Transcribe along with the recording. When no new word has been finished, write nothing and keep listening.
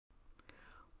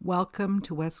Welcome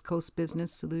to West Coast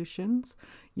Business Solutions,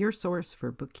 your source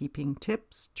for bookkeeping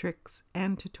tips, tricks,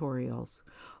 and tutorials.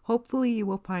 Hopefully you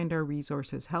will find our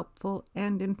resources helpful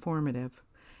and informative,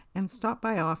 and stop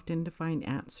by often to find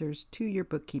answers to your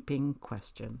bookkeeping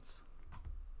questions.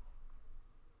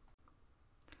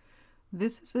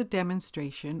 This is a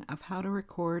demonstration of how to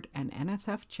record an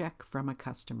NSF check from a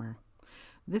customer.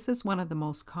 This is one of the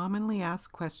most commonly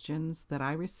asked questions that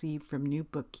I receive from new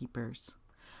bookkeepers.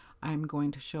 I'm going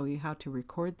to show you how to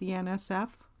record the NSF,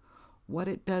 what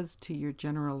it does to your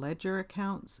general ledger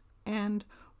accounts, and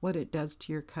what it does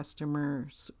to your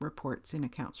customers' reports in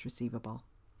accounts receivable.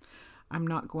 I'm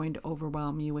not going to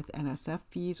overwhelm you with NSF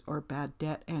fees or bad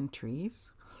debt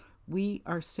entries. We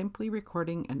are simply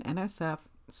recording an NSF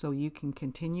so you can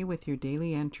continue with your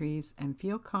daily entries and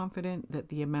feel confident that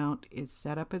the amount is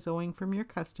set up as owing from your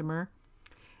customer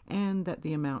and that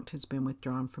the amount has been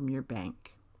withdrawn from your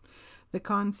bank. The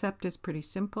concept is pretty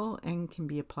simple and can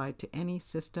be applied to any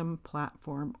system,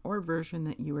 platform, or version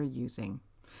that you are using.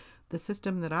 The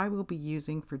system that I will be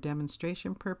using for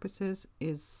demonstration purposes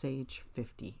is Sage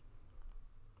 50.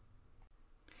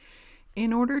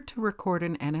 In order to record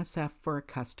an NSF for a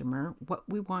customer, what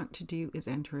we want to do is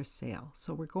enter a sale.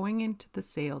 So we're going into the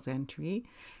sales entry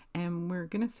and we're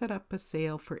going to set up a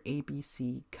sale for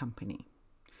ABC Company.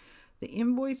 The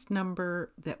invoice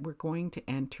number that we're going to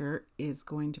enter is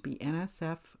going to be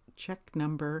NSF check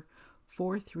number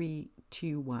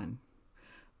 4321.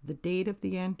 The date of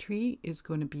the entry is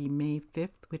going to be May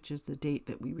 5th, which is the date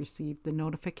that we received the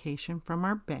notification from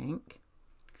our bank.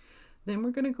 Then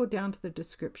we're going to go down to the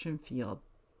description field.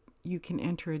 You can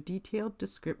enter a detailed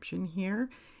description here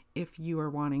if you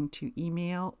are wanting to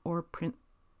email or print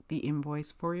the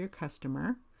invoice for your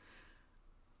customer.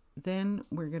 Then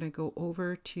we're going to go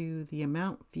over to the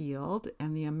amount field,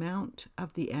 and the amount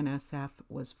of the NSF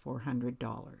was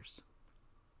 $400.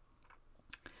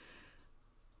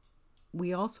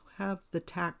 We also have the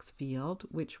tax field,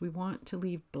 which we want to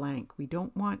leave blank. We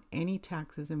don't want any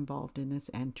taxes involved in this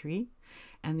entry,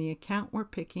 and the account we're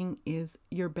picking is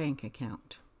your bank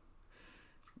account.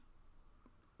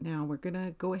 Now we're going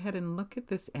to go ahead and look at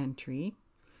this entry,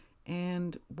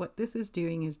 and what this is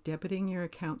doing is debiting your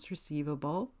accounts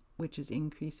receivable, which is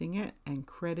increasing it, and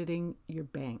crediting your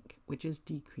bank, which is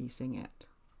decreasing it.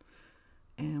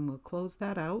 And we'll close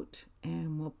that out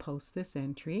and we'll post this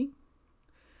entry.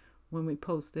 When we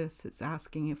post this, it's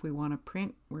asking if we want to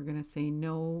print. We're going to say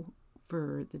no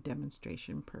for the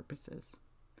demonstration purposes.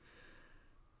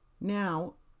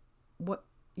 Now, what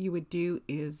you would do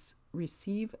is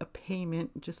receive a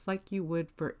payment just like you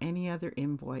would for any other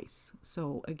invoice.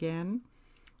 So again,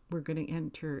 we're going to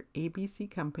enter ABC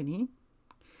Company,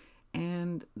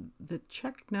 and the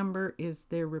check number is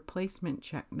their replacement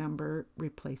check number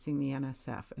replacing the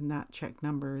NSF, and that check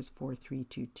number is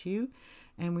 4322,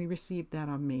 and we received that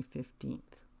on May 15th.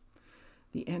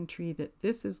 The entry that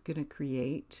this is going to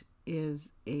create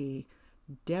is a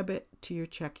debit to your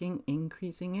checking,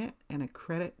 increasing it, and a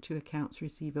credit to accounts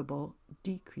receivable,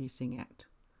 decreasing it.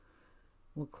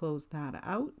 We'll close that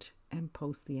out and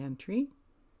post the entry.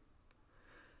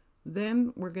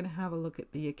 Then we're going to have a look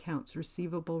at the accounts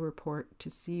receivable report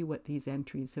to see what these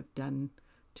entries have done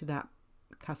to that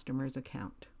customer's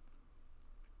account.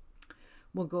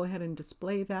 We'll go ahead and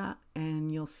display that,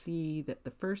 and you'll see that the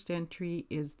first entry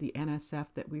is the NSF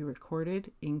that we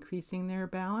recorded, increasing their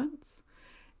balance,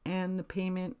 and the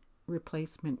payment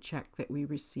replacement check that we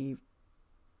received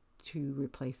to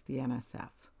replace the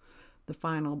NSF. The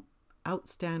final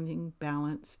outstanding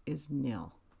balance is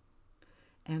nil.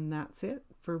 And that's it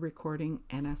for recording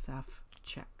NSF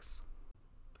checks.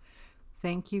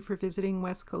 Thank you for visiting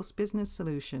West Coast Business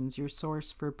Solutions, your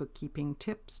source for bookkeeping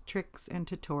tips, tricks, and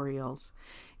tutorials.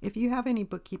 If you have any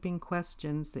bookkeeping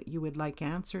questions that you would like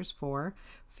answers for,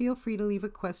 feel free to leave a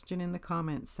question in the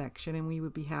comments section and we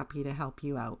would be happy to help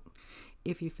you out.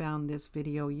 If you found this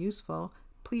video useful,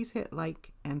 please hit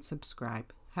like and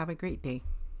subscribe. Have a great day.